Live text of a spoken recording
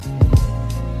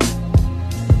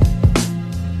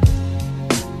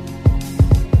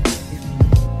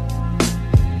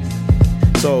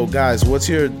So, guys,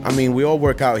 we all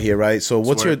work out here, right? So,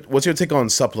 what's your take on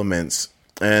supplements?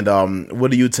 And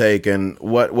what do you take? And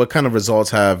what kind of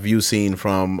results have you seen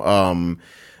from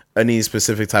any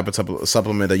specific type of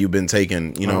supplement that you've been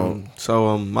taking? You know.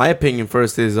 My opinion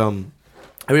first is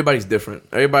everybody's different.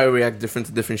 Everybody reacts different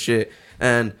to different shit,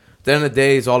 and at the end of the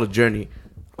day, it's all a journey.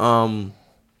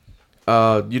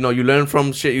 You learn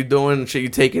from shit you're doing, shit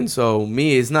you're taking. So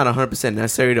me, it's not 100%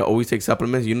 necessary to always take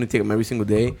supplements. You need to take them every single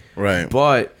day. Right.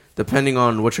 But depending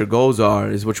on what your goals are,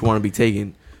 is what you want to be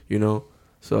taking. You know.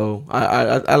 So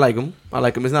I like them. I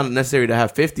like them. It's not necessary to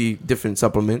have 50 different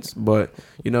supplements, but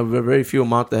very few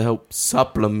amount that help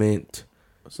supplement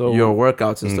your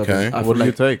workouts and stuff. Okay. What do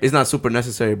you take? It's not super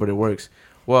necessary, but it works.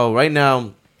 Well, right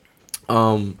now,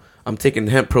 I'm taking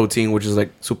hemp protein, which is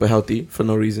like super healthy for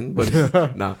no reason, but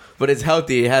but it's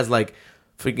healthy. It has like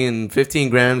freaking 15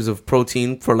 grams of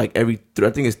protein for like I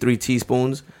think it's 3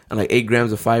 teaspoons and like 8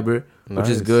 grams of fiber, which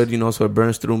is good, so it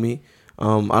burns through me. I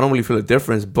don't really feel a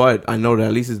difference, but I know that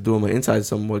at least it's doing my insides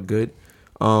somewhat good.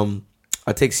 I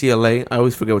take CLA. I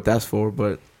always forget what that's for,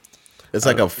 but it's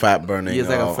like a fat burning. It's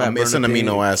like a fat burning. It's an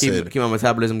amino acid. Keep my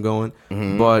metabolism going.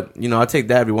 Mm-hmm. But I take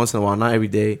that every once in a while, not every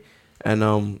day. And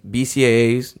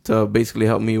BCAAs to basically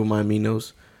help me with my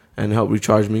aminos and help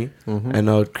recharge me. Mm-hmm. And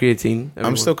creatine.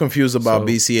 I'm still confused about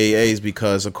BCAAs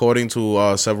because according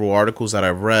to several articles that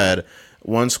I've read,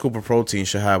 1 scoop of protein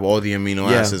should have all the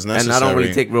amino acids necessary. And I don't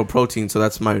really take real protein, so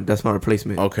that's my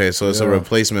replacement. Okay, so it's a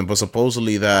replacement, but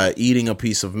supposedly that eating a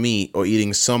piece of meat or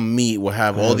eating some meat will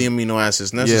have all the amino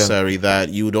acids necessary that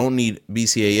you don't need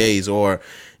BCAAs or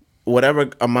whatever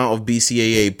amount of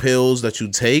BCAA pills that you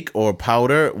take or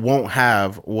powder won't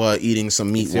have what eating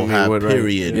some meat will have,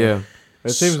 period. Right? Yeah. It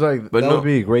seems like that would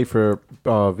be great for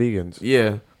vegans.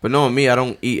 Yeah, but knowing me, I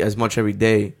don't eat as much every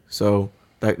day, so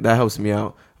that helps me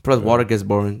out. Plus, water gets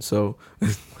boring, so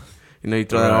you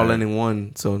throw that all in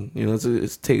one. So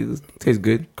it tastes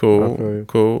good.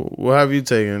 Cool. What have you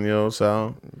taken,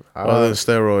 Sal? Other than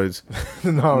steroids?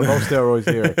 No steroids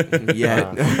here.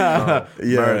 Yeah.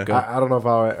 Yeah. I don't know if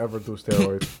I'll ever do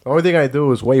steroids. The only thing I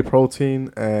do is whey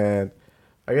protein, and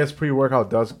I guess pre-workout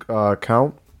does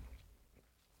count.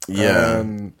 Yeah.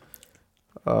 And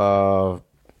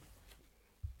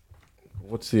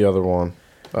what's the other one?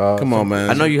 Come on, man.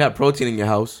 I know you have protein in your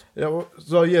house. Yeah.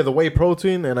 The whey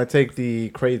protein, and I take the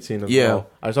creatine as well.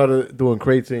 I started doing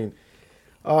creatine.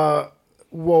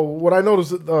 What I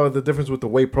noticed the difference with the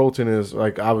whey protein is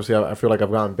like obviously I feel like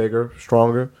I've gotten bigger,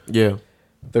 stronger. Yeah.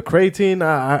 The creatine,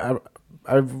 I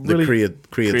really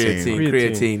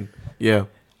creatine. Yeah.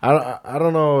 I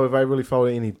don't know if I really felt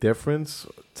any difference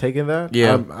taking that.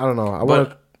 Yeah. I don't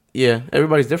know. Yeah,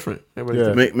 everybody's different.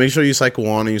 Make sure you cycle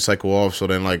on and you cycle off, so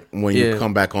then like when you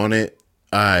come back on it,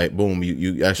 all right, boom,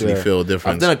 you actually feel a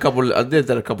difference. I did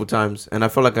that a couple times, and I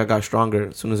felt like I got stronger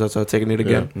as soon as I started taking it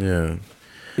again.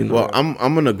 Yeah. Well,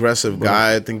 I'm an aggressive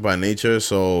guy, I think, by nature.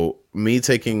 So me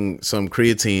taking some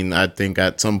creatine, I think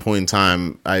at some point in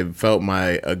time, I felt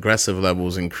my aggressive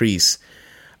levels increase.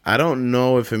 I don't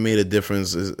know if it made a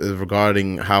difference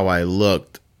regarding how I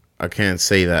looked. I can't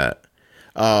say that.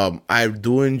 I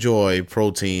do enjoy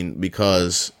protein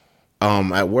because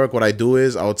at work what I do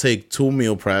is I'll take 2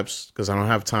 meal preps because I don't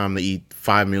have time to eat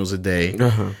 5 meals a day.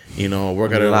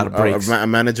 Work at a lot of breaks. I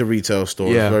manage a retail store.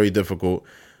 It's very difficult.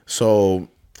 So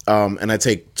and I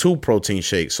take 2 protein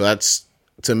shakes. So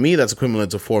to me that's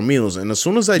equivalent to 4 meals. And as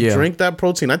soon as I drink that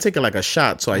protein, I take it like a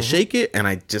shot. So I shake it and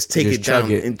I just take it down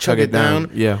and chug it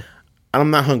down. Yeah. I'm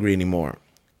not hungry anymore.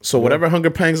 So whatever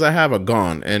hunger pangs I have are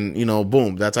gone, and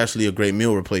boom, that's actually a great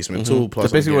meal replacement too. Plus,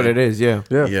 that's basically what it is. Yeah.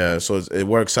 So it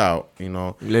works out.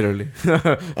 Literally.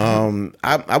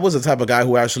 I was the type of guy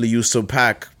who actually used to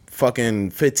pack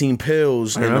fucking 15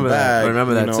 pills in a bag. I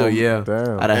remember that too. Yeah,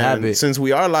 out of habit. Since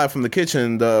we are live from the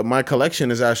kitchen, my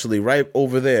collection is actually right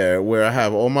over there where I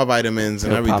have all my vitamins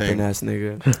and everything. Popping ass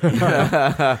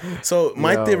nigga. So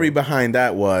my theory behind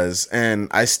that was, and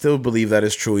I still believe that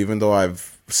is true, even though I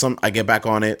get back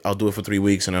on it, I'll do it for 3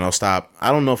 weeks and then I'll stop.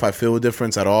 I don't know if I feel a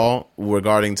difference at all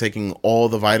regarding taking all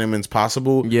the vitamins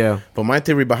possible. Yeah. But my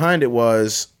theory behind it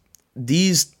was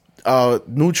these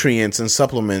nutrients and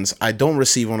supplements I don't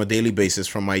receive on a daily basis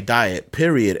from my diet,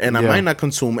 period. And I might not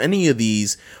consume any of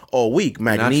these all week.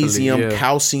 Magnesium,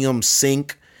 calcium,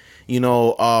 zinc,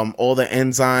 all the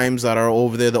enzymes that are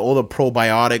over there, all the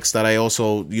probiotics that I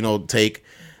also, take.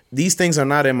 These things are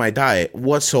not in my diet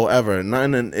whatsoever.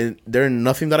 They're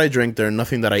nothing that I drink. They're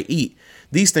nothing that I eat.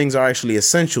 these things are actually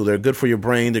essential. They're good for your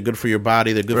brain. They're good for your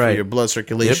body. They're good for your blood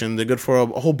circulation. They're good for a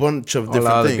whole bunch of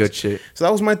different things. Good shit. So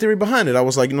that was my theory behind it. I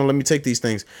was like, let me take these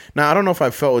things. Now, I don't know if I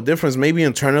felt a difference. Maybe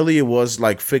internally it was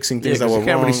like fixing things that were wrong. You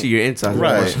can't really see your insides.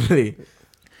 Right.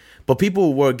 But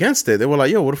people were against it. They were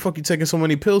like, yo, what the fuck you taking so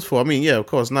many pills for? I mean, yeah, of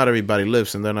course, not everybody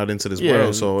lives and they're not into this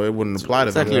world, so it wouldn't apply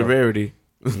to them. It's actually a rarity.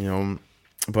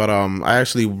 But I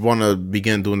actually want to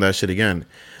begin doing that shit again.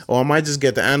 Or I might just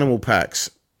get the animal packs.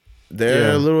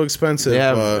 They're a little expensive. They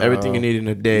have everything you need in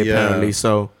a day, apparently.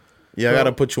 So I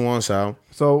gotta put you on, Sal.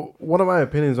 So one of my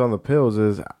opinions on the pills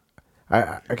is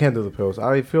I can't do the pills.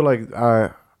 I feel like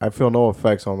I feel no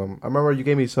effects on them. I remember you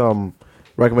gave me some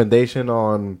recommendation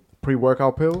on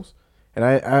pre-workout pills, and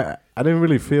I didn't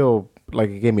really feel like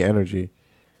it gave me energy.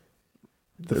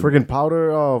 The freaking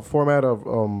powder format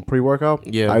of pre-workout,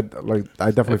 I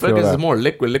definitely feel like it's more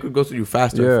liquid. Liquid goes through you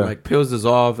faster. Yeah. Like pills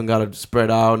dissolve and gotta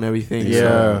spread out and everything. Yeah.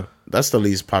 So. That's the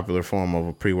least popular form of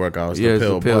a pre-workout. The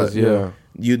pills, but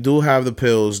you do have the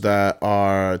pills that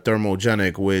are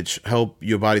thermogenic, which help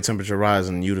your body temperature rise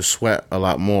and you to sweat a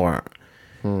lot more.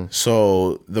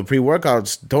 So the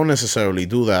pre-workouts don't necessarily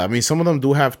do that. I mean, some of them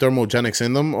do have thermogenics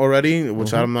in them already,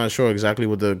 which I'm not sure exactly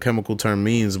what the chemical term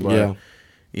means, but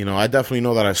I definitely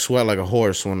know that I sweat like a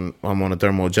horse when I'm on a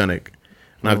thermogenic.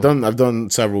 And I've done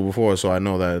several before, so I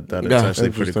know that it's actually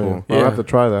pretty cool. I'll have to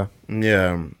try that.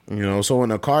 Yeah, so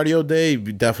on a cardio day,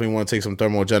 you definitely want to take some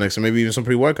thermogenics and maybe even some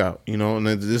pre-workout, and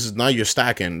this is now you're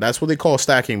stacking. That's what they call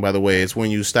stacking, by the way. It's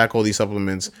when you stack all these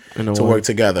supplements to work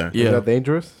together. Yeah. Is that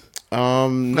dangerous?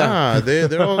 Nah,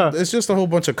 they're all, it's just a whole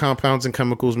bunch of compounds and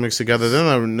chemicals mixed together. They're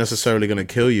not necessarily going to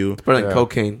kill you. It's probably like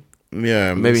cocaine.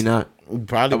 Yeah. Maybe not.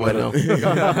 Probably wouldn't know.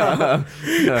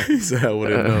 He said I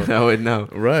wouldn't know. I wouldn't know.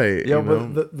 Right. Yeah,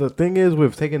 but the thing is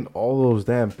with taking all those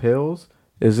damn pills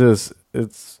is just,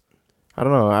 it's, I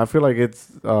don't know. I feel like it's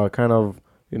kind of,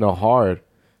 hard.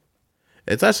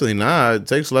 It's actually not. It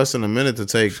takes less than a minute to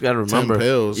take 10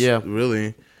 pills. Yeah.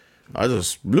 Really. I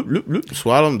just bloop, bloop, bloop,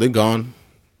 swallow them, they're gone.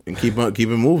 And keep it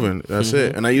moving. That's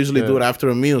it. And I usually do it after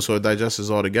a meal so it digests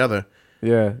all together.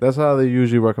 Yeah, that's how they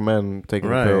usually recommend taking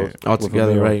pills. All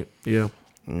together, right. Yeah.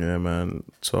 Yeah, man.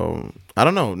 So, I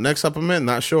don't know. Next supplement,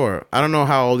 not sure. I don't know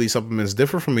how all these supplements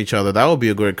differ from each other. That would be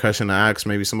a great question to ask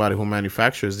maybe somebody who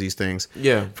manufactures these things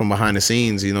from behind the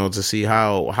scenes, to see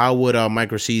how would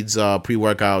Microseeds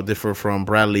pre-workout differ from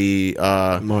Bradley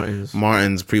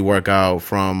Martin's pre-workout,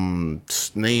 from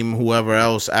name whoever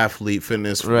else, athlete,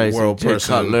 fitness, world Jay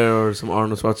person. Cutler or some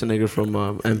Arnold Schwarzenegger from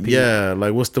MP. Yeah,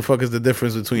 like what's the fuck is the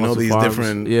difference between all these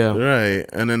different... Yeah. Right.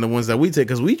 And then the ones that we take,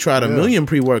 because we tried a million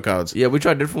pre-workouts. Yeah, we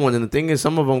tried different ones. And the thing is,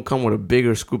 some of them come with a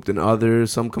bigger scoop than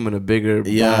others. Some come in a bigger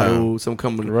bottle. Some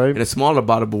come in a smaller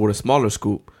bottle, but with a smaller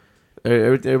scoop.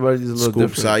 Everybody's a little scoop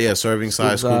different. Size, serving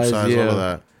size, scoop size, all of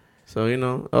that. So,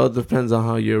 it depends on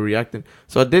how you're reacting.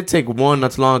 So I did take one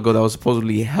not too long ago that was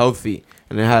supposedly healthy,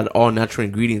 and it had all natural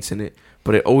ingredients in it,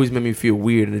 but it always made me feel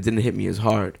weird, and it didn't hit me as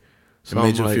hard. So it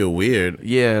made you feel weird?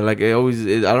 Yeah, like I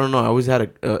don't know, I always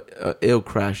had a ill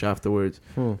crash afterwards,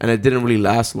 and it didn't really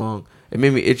last long. It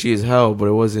made me itchy as hell, but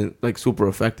it wasn't like super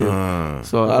effective.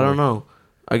 So I don't know.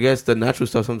 I guess the natural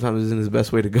stuff sometimes isn't the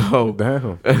best way to go.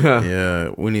 Damn.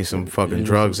 Yeah, we need some fucking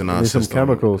drugs in our system. Some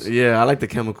chemicals. Yeah, I like the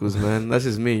chemicals, man. That's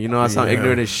just me. I sound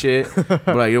ignorant as shit. But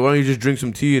like, why don't you just drink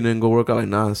some tea and then go work out? Like,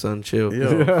 nah, son, chill.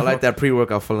 I like that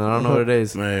pre-workout feeling. I don't know what it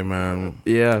is. Hey, man.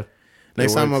 Yeah.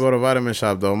 Next time I go to Vitamin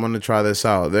Shop, though, I'm going to try this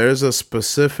out. There's a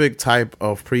specific type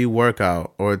of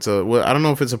pre-workout, or I don't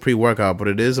know if it's a pre-workout, but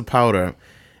it is a powder.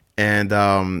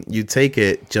 And you take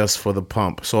it just for the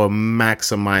pump, so it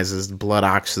maximizes blood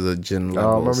oxygen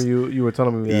levels. I remember you were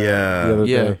telling me that the other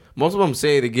day. Most of them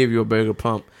say they give you a bigger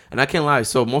pump, and I can't lie.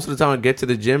 So most of the time I get to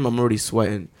the gym, I'm already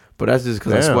sweating, but that's just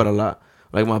because I sweat a lot.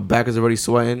 Like my back is already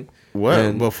sweating.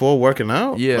 What? Before working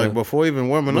out? Yeah. Like before even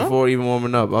warming up? Before even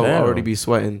warming up, I'll already be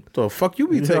sweating. The fuck you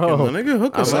be taking, my nigga?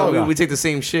 Hook us up. We take the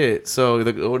same shit. So,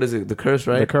 what is it? The curse,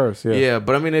 right? The curse, yeah. Yeah,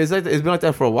 but I mean, it's been like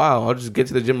that for a while. I'll just get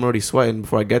to the gym already sweating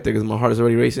before I get there because my heart is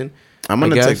already racing. I'm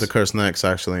going to take the curse next,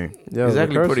 actually. Yeah,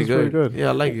 exactly, pretty good. Yeah,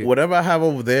 I like it. Whatever I have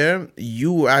over there,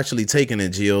 you actually taking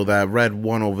it, Gio, that red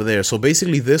one over there. So,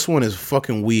 basically, this one is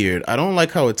fucking weird. I don't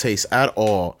like how it tastes at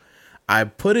all. I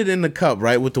put it in the cup,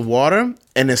 right, with the water,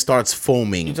 and it starts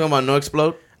foaming. You talking about No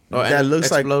Explode? That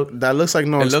looks like No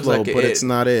Explode, but it's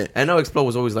not it. And No Explode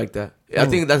was always like that. I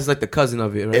think that's like the cousin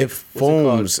of it, right? It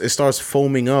foams. It starts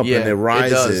foaming up, and it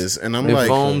rises. And I'm like... It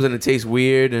foams, and it tastes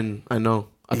weird, and I know.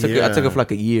 I took it for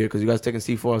like a year, because you guys taking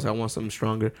C4, so I want something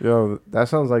stronger. Yo, that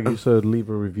sounds like you should leave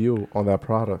a review on that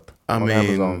product. I mean,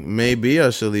 Amazon. maybe I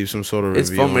should leave some sort of It's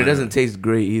review. fun, but it doesn't taste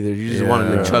great either. You just want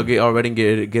to chug it already and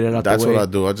get it out That's the way. what I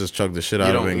do. I just chug the shit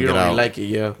out of it and you get don't out. really like it,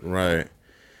 yeah. Right.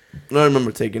 I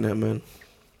remember taking that, man.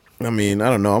 I mean, I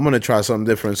don't know. I'm gonna try something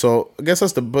different. So I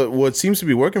guess but what seems to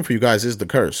be working for you guys is the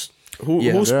curse.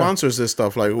 Who sponsors this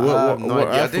stuff? Like what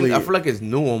athlete? I feel like it's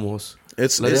new almost.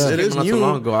 It Like, is not new. so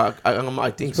long ago.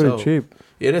 I think It's pretty so. cheap.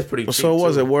 Yeah, it is pretty cheap. So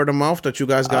was too. it word of mouth that you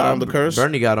guys got on the curse?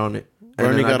 Bernie got on it. Bernie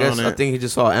And then got on I it. think he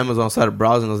just saw Amazon started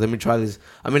browsing. I was, let me try this.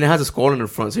 I mean, it has a skull in the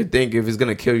front, so you think if it's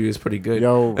gonna kill you, it's pretty good.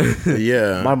 Yo,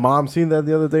 Yeah. my mom seen that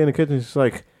the other day in the kitchen. She's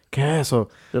like, "Casso,"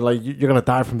 they're like, "You're gonna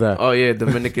die from that." Oh yeah,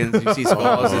 Dominicans, you see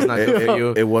skulls, it's not good for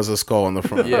you. It was a skull on the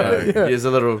front. Yeah, right? it's a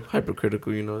little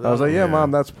hypercritical, you know. I was like, "Yeah, Yeah.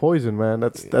 mom, that's poison, man.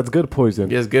 That's good poison."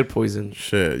 yeah, it's good poison.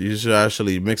 Shit, you should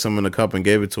actually mix them in a cup and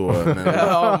gave it to her. And then-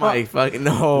 Oh my fucking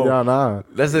no! Yeah, nah.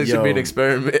 That should Yo. be an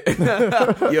experiment.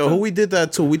 Yo, who we did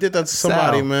that to? We did that to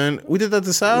somebody, Sal. man. We did that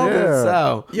to Sal. Yeah.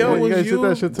 Sal. Yo, you was guys you? did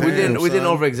that shit too. We didn't son.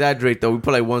 over exaggerate though. We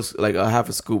put like a half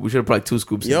a scoop. We should have put like 2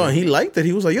 scoops. Yo, in and he liked it.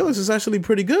 He was like, "Yo, this is actually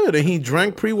pretty good." And he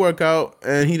drank pre-workout,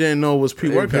 and he didn't know it was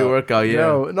pre-workout. Pre-workout,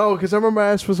 yeah. No, because I remember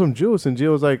I asked for some juice, and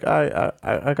Jill was like,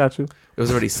 "I got you." It was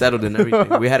already settled and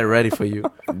everything. We had it ready for you.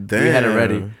 Damn. We had it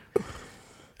ready.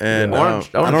 And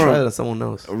Orange, I want to don't try know. that on someone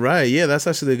else. Right? Yeah, that's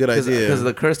actually a good idea. Because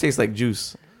the curse tastes like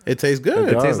juice. It tastes good.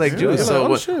 It It tastes like Yeah. juice. You're So like, oh,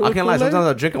 what- shit, I what can't lie. Kool-Aid? Sometimes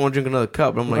I drink, I want to drink another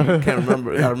cup. But I'm like, I can't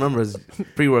remember. I remember it's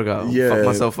pre-workout. Yeah. Fuck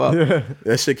myself up.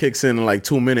 That shit kicks in like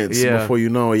 2 minutes Yeah. before you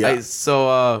know. Yeah.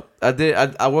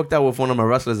 I worked out with one of my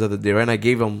wrestlers the other day, right? And I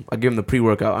gave him the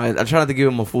pre-workout. I tried not to give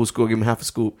him a full scoop, give him half a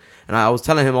scoop. And I was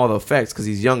telling him all the effects because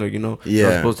he's younger, you know. Yeah.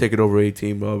 I'm supposed to take it over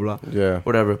 18, blah blah. Yeah.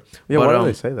 Whatever. Yeah, But, why do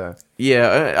they say that?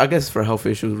 Yeah, I guess for health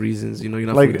issues reasons, you know, you're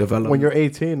not fully Like developed. when you're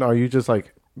 18, are you just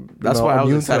like? That's why I was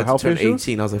immune excited to health turn issues?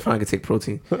 18. I was like, fine, I can take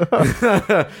protein.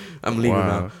 I'm legal Wow.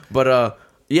 now. But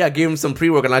yeah, I gave him some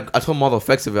pre-work and I told him all the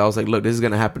effects of it. I was like, look, this is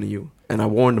going to happen to you. And I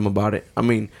warned him about it. I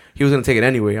mean, he was going to take it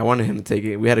anyway. I wanted him to take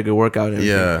it. We had a good workout and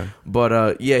everything. Yeah.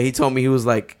 But yeah, he told me he was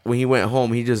like, when he went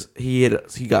home, he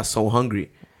got so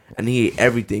hungry. And he ate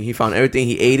everything. He found everything.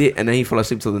 He ate it and then he fell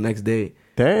asleep till the next day.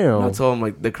 Damn. And I told him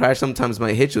like the crash sometimes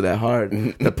might hit you that hard.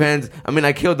 Depends. I mean,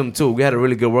 I killed him too. We had a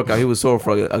really good workout. He was sore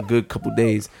for a good couple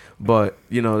days, but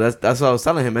you know that's what I was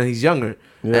telling him. And he's younger,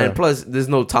 Yeah. and plus there's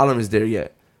no tolerance there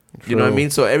yet. You know what I True. mean?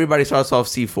 So everybody starts off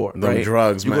C4, Them right?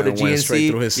 drugs, you man, go to went GNC, straight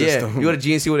through his system. Yeah, you go to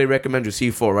GNC where they recommend you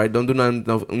C4, right? Don't do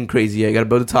nothing crazy. Yeah, you gotta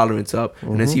build the tolerance up,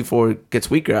 and then C4 gets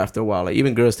weaker after a while. Like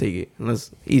even girls take it, and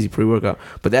that's easy pre-workout.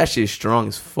 But that shit is strong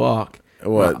as fuck.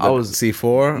 What? I was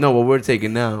C4? no, what we're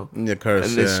taking now. The curse.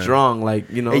 And it's yeah. strong, like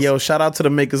you know. Hey, yo, shout out to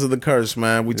the makers of the curse,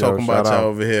 man. We talking about shout y'all out.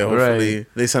 over here. Hopefully,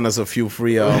 they send us a few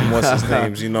free, what's his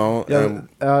names, you know? Yeah,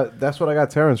 that's what I got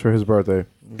Terrence for his birthday.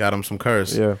 Got him some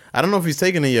curse. Yeah. I don't know if he's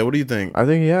taking it yet. What do you think? I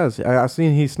think he has. I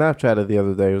seen he Snapchatted the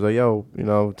other day. He was like,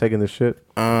 "Yo, taking this shit."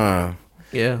 Yeah.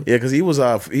 Yeah, because he was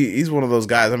he's one of those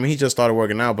guys. I mean, he just started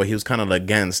working out, but he was kind of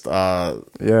against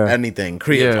anything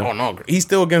creatine. Yeah. Oh no, he's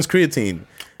still against creatine.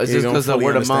 It's He just don't because of fully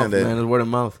word of mouth, understand it. man. It's word of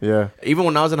mouth. Yeah. Even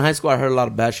when I was in high school, I heard a lot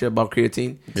of bad shit about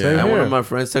creatine. Yeah. Same And one here. of my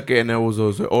friends took it, and it was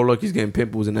like, "Oh, look, he's getting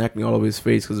pimples and acne all over his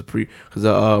face because of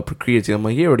creatine." I'm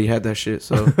like, he already had that shit.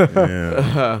 So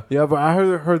Yeah. Yeah, but I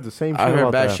heard the same shit I heard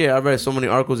about bad that. shit. I read so many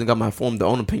articles and got my formed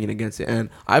own opinion against it, and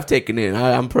I've taken it. And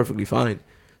I'm perfectly fine.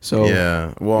 So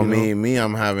Yeah. Well, you me,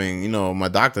 I'm having. My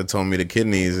doctor told me the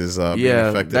kidneys is being yeah,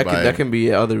 affected that by. can, that can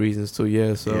be other reasons too.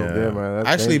 Yeah. So Yeah, man, that's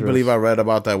I actually dangerous. believe I read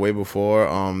about that way before.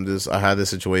 I had this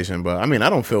situation, but I mean, I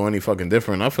don't feel any fucking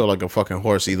different. I feel like a fucking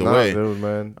horse either Nah, way. dude,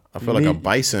 man. I feel like a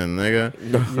bison, nigga.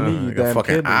 You need Like your a damn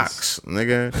fucking kidneys. ox,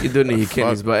 nigga. you do need your Fuck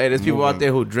kidneys, but hey, there's people out moving.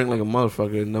 there who drink like a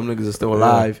motherfucker, and them niggas are still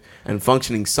alive and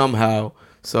functioning somehow.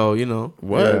 So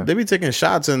What? Yeah. They be taking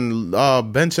shots and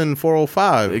benching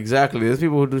 405. exactly. There's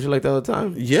people who do shit like that all the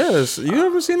time. Yes. You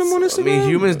ever seen them on I Instagram? mean,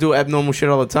 humans do abnormal shit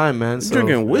all the time, man. So,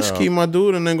 Drinking whiskey, my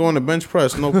dude, and then going to bench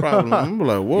press, no problem. I'm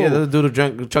like, whoa. yeah, there's a dude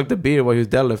who chucked the beer while he was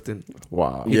deadlifting.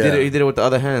 Wow. He Yeah. did it. He did it with the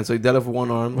other hand. So he deadlifted with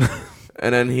one arm,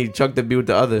 and then he chucked the beer with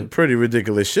the other. Pretty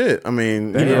ridiculous shit. I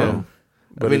mean, you Yeah. know.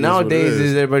 I but mean, it is what it nowadays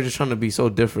is. everybody's just trying to be so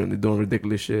different. They're doing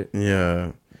ridiculous shit Yeah.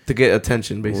 to get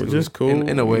attention, basically. Which is cool.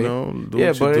 in a way. You know, do Yeah,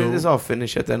 what you but do. it's all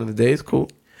finished at the end of the day. It's cool.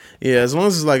 Yeah, as long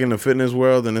as it's like in the fitness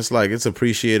world, and it's like it's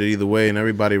appreciated either way, and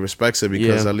everybody respects it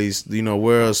because Yeah. at least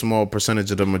we're a small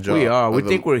percentage of the majority. We are. We of the-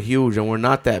 think we're huge, and we're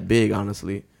not that big,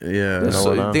 honestly. Yeah, So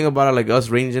we're you not. think about it, like us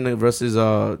ranging it versus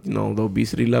the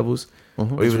obesity levels, or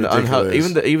It's even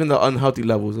ridiculous. even the unhealthy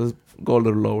levels. Let's go a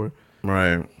little lower.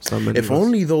 Right. So If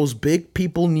only those big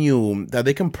people knew that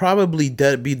they can probably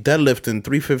be deadlifting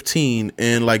 315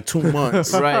 in like 2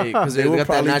 months. Right, because they got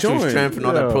that natural strength and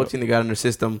all that protein they got in their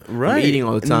system from eating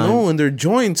all the time. No, and their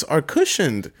joints are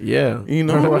cushioned. Yeah. You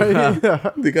know,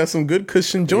 right? They got some good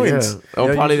cushioned joints. Yeah.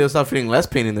 Or probably they'll start feeling less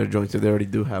pain in their joints if they already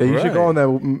do have it. You should go on that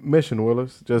mission,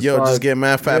 Willis. Just get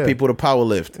mad fat people to power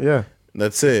lift. Yeah.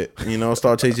 That's it. You know,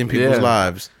 start changing people's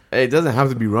lives. Hey, it doesn't have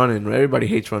to be running. Everybody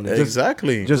hates running.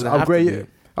 Exactly. Just upgrade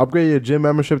your gym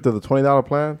membership to the $20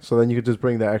 plan, so then you could just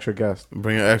bring that extra guest.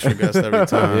 Bring an extra guest every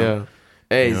time. Yeah.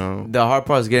 Hey, the hard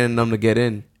part is getting them to get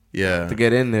in. Yeah. To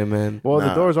get in there, man. Well,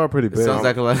 the doors are pretty big. It sounds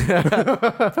like a lot.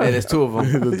 Hey, there's 2 of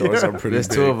them. The doors are pretty big. There's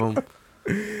 2 of them.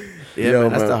 Yeah,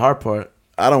 man, that's the hard part.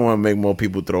 I don't want to make more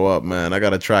people throw up, man. I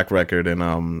got a track record, and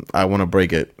I want to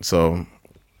break it. So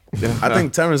I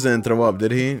think Terrence didn't throw up,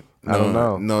 did he? I don't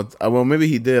know. No, well, maybe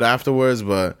he did afterwards,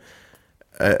 but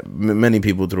many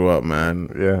people threw up,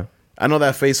 man. Yeah. I know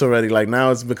that face already. Like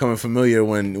now, it's becoming familiar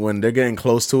when they're getting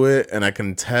close to it, and I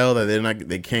can tell that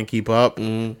they can't keep up.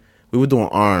 We were doing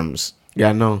arms. Yeah,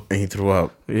 I know. And he threw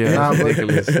up. Yeah,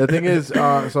 ridiculous. The thing is,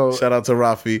 so shout out to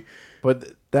Rafi.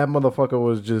 But that motherfucker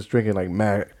was just drinking like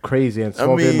mad crazy and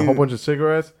smoking a whole bunch of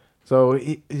cigarettes. So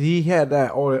he had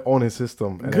that on his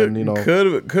system, and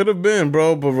could have been,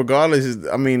 bro. But regardless,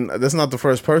 I mean, that's not the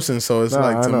first person. So it's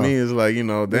me, it's like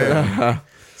damn,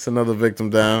 it's another victim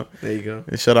down. There you go.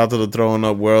 And shout out to the throwing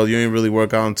up world. You ain't really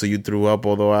work out until you threw up.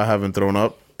 Although I haven't thrown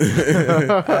up.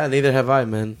 Neither have I,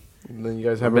 man. And then you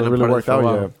guys haven't really worked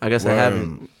out yet. I guess I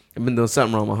haven't. I've been doing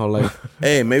something wrong my whole life.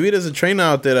 Hey, maybe there's a trainer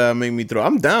out there that make me throw.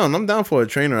 I'm down for a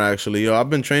trainer, actually. I've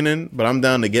been training, but I'm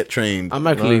down to get trained. I'm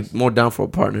actually more down for a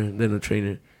partner than a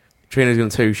trainer. Trainer's gonna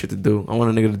tell you shit to do. I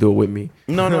want a nigga to do it with me.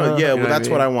 No, yeah, well, that's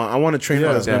what I want. I want a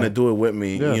trainer that's gonna do it with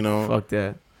me. Yeah. You know, fuck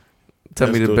that. Tell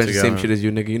me to bench the same shit as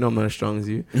you, nigga. You know I'm not as strong as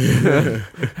you.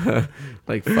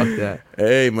 Like, fuck that.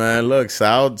 Hey, man, look,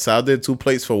 Sal did 2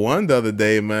 plates for 1 the other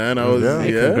day, man.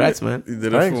 Hey, congrats, man. He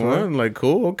did it for 1. Like,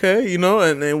 cool, okay, you know,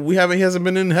 and he hasn't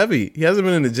been in heavy. He hasn't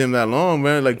been in the gym that long,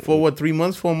 man. Like, for 3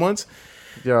 months, 4 months?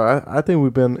 Yeah, I think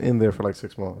we've been in there for like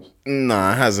 6 months.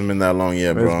 Nah, it hasn't been that long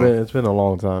yet, bro. It's been a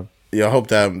long time. Yeah, I hope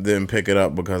that didn't pick it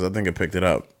up because I think it picked it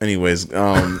up. Anyways,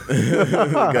 guys,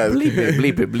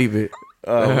 bleep it.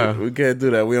 We can't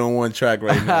do that. We on 1 track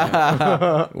right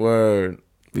now. Word.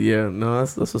 Yeah, no,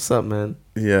 that's what's up, man.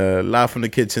 Yeah, live from the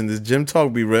kitchen. This gym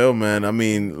talk be real, man. I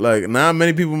mean, like, not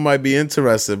many people might be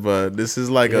interested, but this is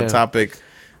like a topic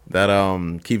that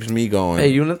keeps me going. Hey,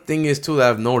 you know, the thing is too that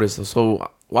I've noticed.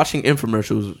 So watching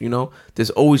infomercials, there's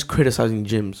always criticizing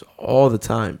gyms all the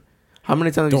time. How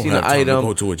many times have you seen an item?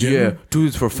 Go to a gym? Yeah, do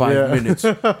this for 5 minutes.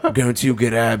 I guarantee you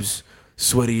get abs.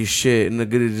 Sweaty as shit, and the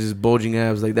good is just bulging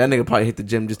abs. Like that nigga probably hit the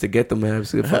gym just to get them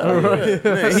abs.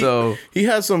 Right. So he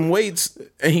had some weights,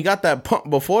 and he got that pump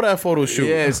before that photo shoot.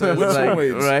 Yeah, so it's like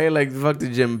right, like fuck the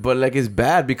gym, but like it's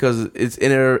bad because it's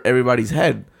in everybody's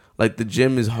head. Like the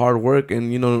gym is hard work, and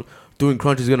doing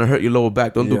crunches is gonna hurt your lower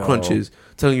back. Don't do crunches.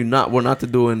 Telling you what not to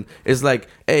do, and it's like,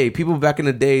 hey, people back in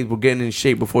the day were getting in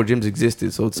shape before gyms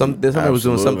existed. So somebody was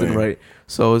doing something right.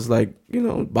 So it's like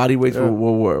body weights were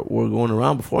going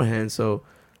around beforehand. So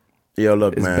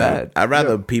look, it's man, bad. I'd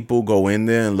rather people go in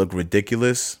there and look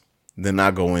ridiculous than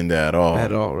not go in there at all.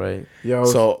 At all, right?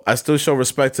 So I still show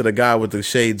respect to the guy with the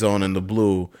shades on and the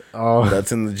blue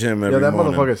that's in the gym every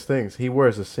morning. That motherfucker stinks. He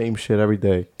wears the same shit every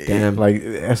day. Damn. Like,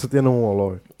 eso tiene un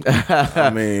olor.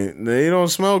 I mean, they don't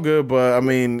smell good, but I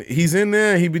mean, he's in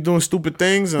there. He be doing stupid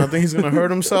things, and I think he's gonna hurt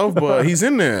himself. But he's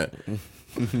in there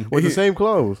with the same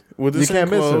clothes. With the same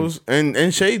clothes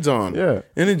and shades on. Yeah,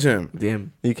 in the gym.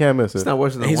 Damn, you can't miss it. It's not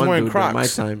worse than he's one wearing dude Crocs. my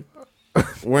time.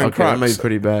 Wearing Crocs. That might be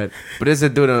pretty bad. But there's a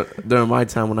dude during my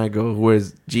time when I go who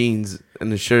wears jeans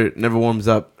and the shirt, never warms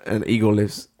up, and ego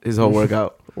lifts his whole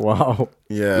workout. Wow.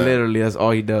 Yeah. Literally, that's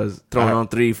all he does. Throwing on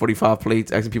 345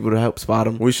 plates, asking people to help spot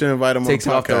him. We should invite him Takes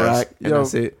on the off the podcast. rack, and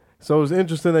that's it. So it's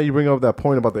interesting that you bring up that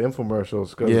point about the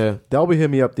infomercials. Cause Delby hit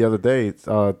me up the other day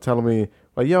telling me,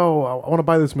 like, yo, I want to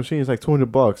buy this machine. It's like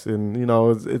 $200, and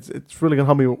it's really gonna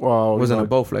help me. Wasn't a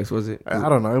Bowflex, was it? I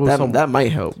don't know. It was that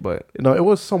might help, but it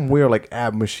was some weird like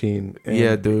ab machine. And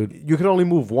yeah, dude, you could only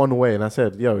move one way, and I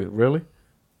said, yo, really?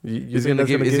 It's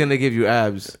gonna give you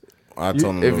abs. I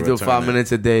told him if you do 5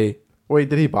 minutes a day. Wait,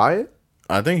 did he buy it?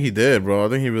 I think he did, bro. I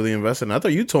think he really invested in it. I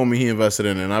thought you told me he invested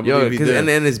in it, and I believe he did.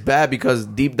 And it's bad because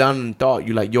deep down in thought,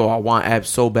 you're like, yo, I want abs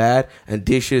so bad, and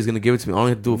this shit is going to give it to me. I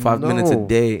only have to do 5 minutes a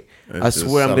day. I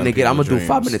swear I'm going to do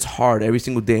 5 minutes hard every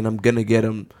single day, and I'm going to get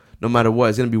them no matter what.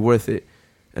 It's going to be worth it.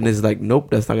 And it's like, nope,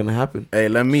 that's not gonna happen. Hey,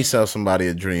 let me sell somebody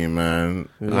a dream, man.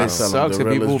 And it sucks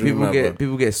if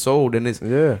people get sold, and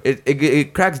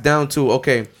it cracks down to,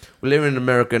 okay, we live in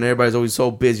America and everybody's always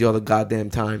so busy all the goddamn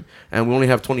time, and we only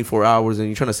have 24 hours, and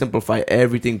you're trying to simplify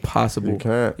everything possible.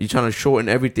 You're trying to shorten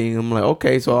everything. I'm like,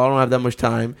 okay, so I don't have that much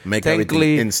time. Make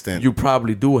everything instant. You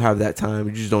probably do have that time.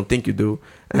 You just don't think you do,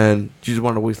 and you just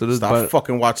want to waste a little. Stop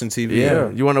fucking watching TV. Yeah,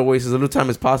 you want to waste as little time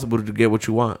as possible to get what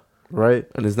you want. Right,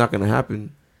 and it's not gonna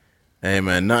happen. Hey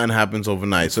man, nothing happens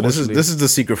overnight. So this is the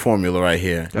secret formula right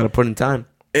here. Gotta put in time.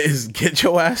 Is get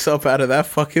your ass up out of that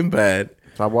fucking bed.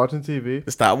 Stop watching TV.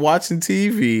 Stop watching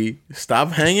TV.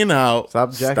 Stop hanging out.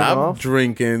 Stop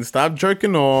drinking. Stop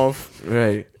jerking off.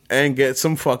 Right. And get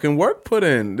some fucking work put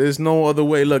in. There's no other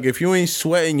way. Look, if you ain't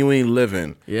sweating, you ain't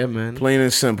living. Yeah, man. Plain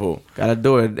and simple. Gotta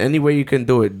do it. Any way you can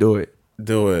do it, do it.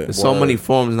 Do it. There's so many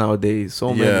forms nowadays.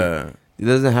 So many. Yeah. It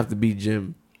doesn't have to be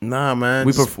gym. Nah, man.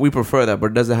 We prefer that, but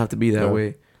it doesn't have to be that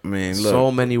way. I mean, look,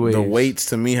 so many ways. The weights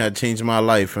to me had changed my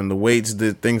life, and the weights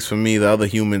did things for me that other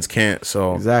humans can't.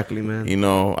 So exactly, man. You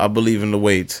know, I believe in the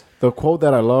weights. The quote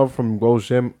that I love from Gold's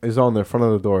Gym is on the front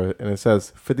of the door, and it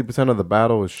says 50% of the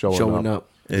battle is showing up.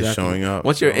 Exactly. It's showing up.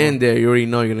 Once you're in there, you already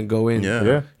know you're gonna go in.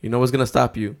 Yeah. You know what's gonna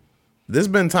stop you. There's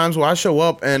been times where I show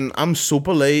up and I'm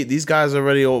super late. These guys are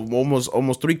already almost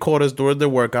 3/4 during their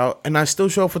workout, and I still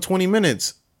show up for 20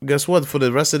 minutes. Guess what? For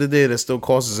the rest of the day, that still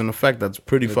causes an effect. That's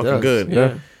pretty fucking good.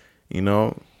 Yeah. You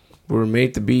know? We're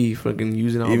made to be fucking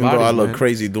using our Even bodies, though I look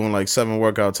crazy doing like 7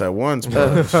 workouts at once,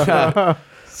 bro.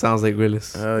 Sounds like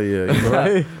Willis. Hell yeah. You know?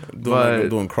 Right? I'm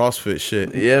doing CrossFit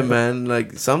shit. Yeah, man.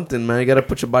 Like something, man. You got to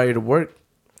put your body to work.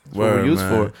 That's what we're used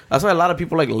for. That's why a lot of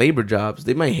people like labor jobs.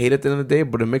 They might hate it at the end of the day,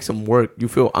 but it makes them work. You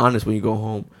feel honest when you go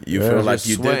home. You feel like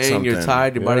you did something. You're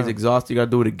tired. Your body's exhausted. You got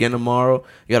to do it again tomorrow.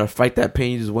 You got to fight that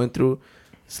pain you just went through.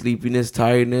 Sleepiness,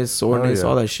 tiredness, soreness,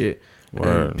 all that shit.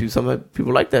 Some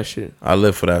people like that shit. I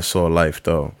live for that sore life,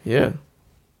 though. Yeah.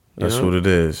 That's what it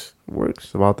is. It works.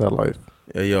 It's about that life.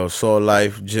 Yeah, yo, sore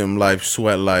life, gym life,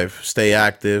 sweat life. Stay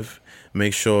active.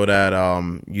 Make sure that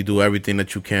you do everything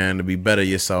that you can to be better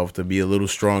yourself, to be a little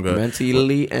stronger.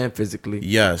 Mentally and physically.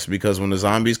 Yes, because when the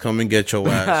zombies come and get your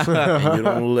ass and you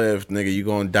don't live, nigga, you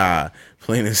gonna die.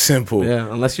 Plain and simple. Yeah,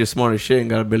 unless you're smart as shit and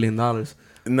got $1 billion.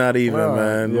 Not even,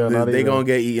 man. Yeah, they gonna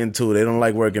get eaten too. They don't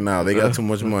like working out. They got too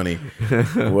much money.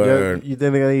 Word. You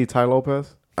think they're gonna eat Ty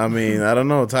Lopez? I mean, I don't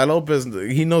know. Ty Lopez,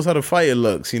 he knows how to fight. It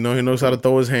looks, you know, he knows how to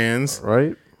throw his hands.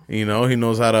 Right. You know, he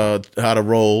knows how to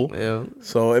roll. Yeah.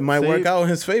 So it might work out in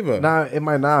his favor. Nah, it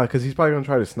might not, because he's probably gonna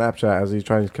try to Snapchat as he's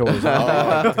trying to kill his get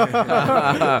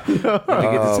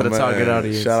the target out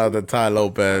of you. Shout out to Ty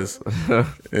Lopez.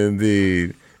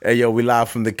 Indeed. Hey, yo, we live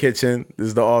from the kitchen. This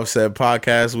is the Offset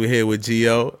Podcast. We're here with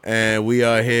Gio, and we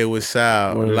are here with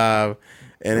Sal live.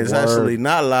 And it's actually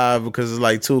not live because it's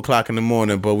like 2 o'clock in the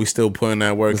morning, but we still putting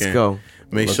that work in. Let's go.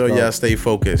 Make sure y'all stay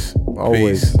focused.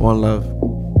 Always. Peace. One love.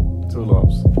 2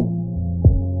 loves.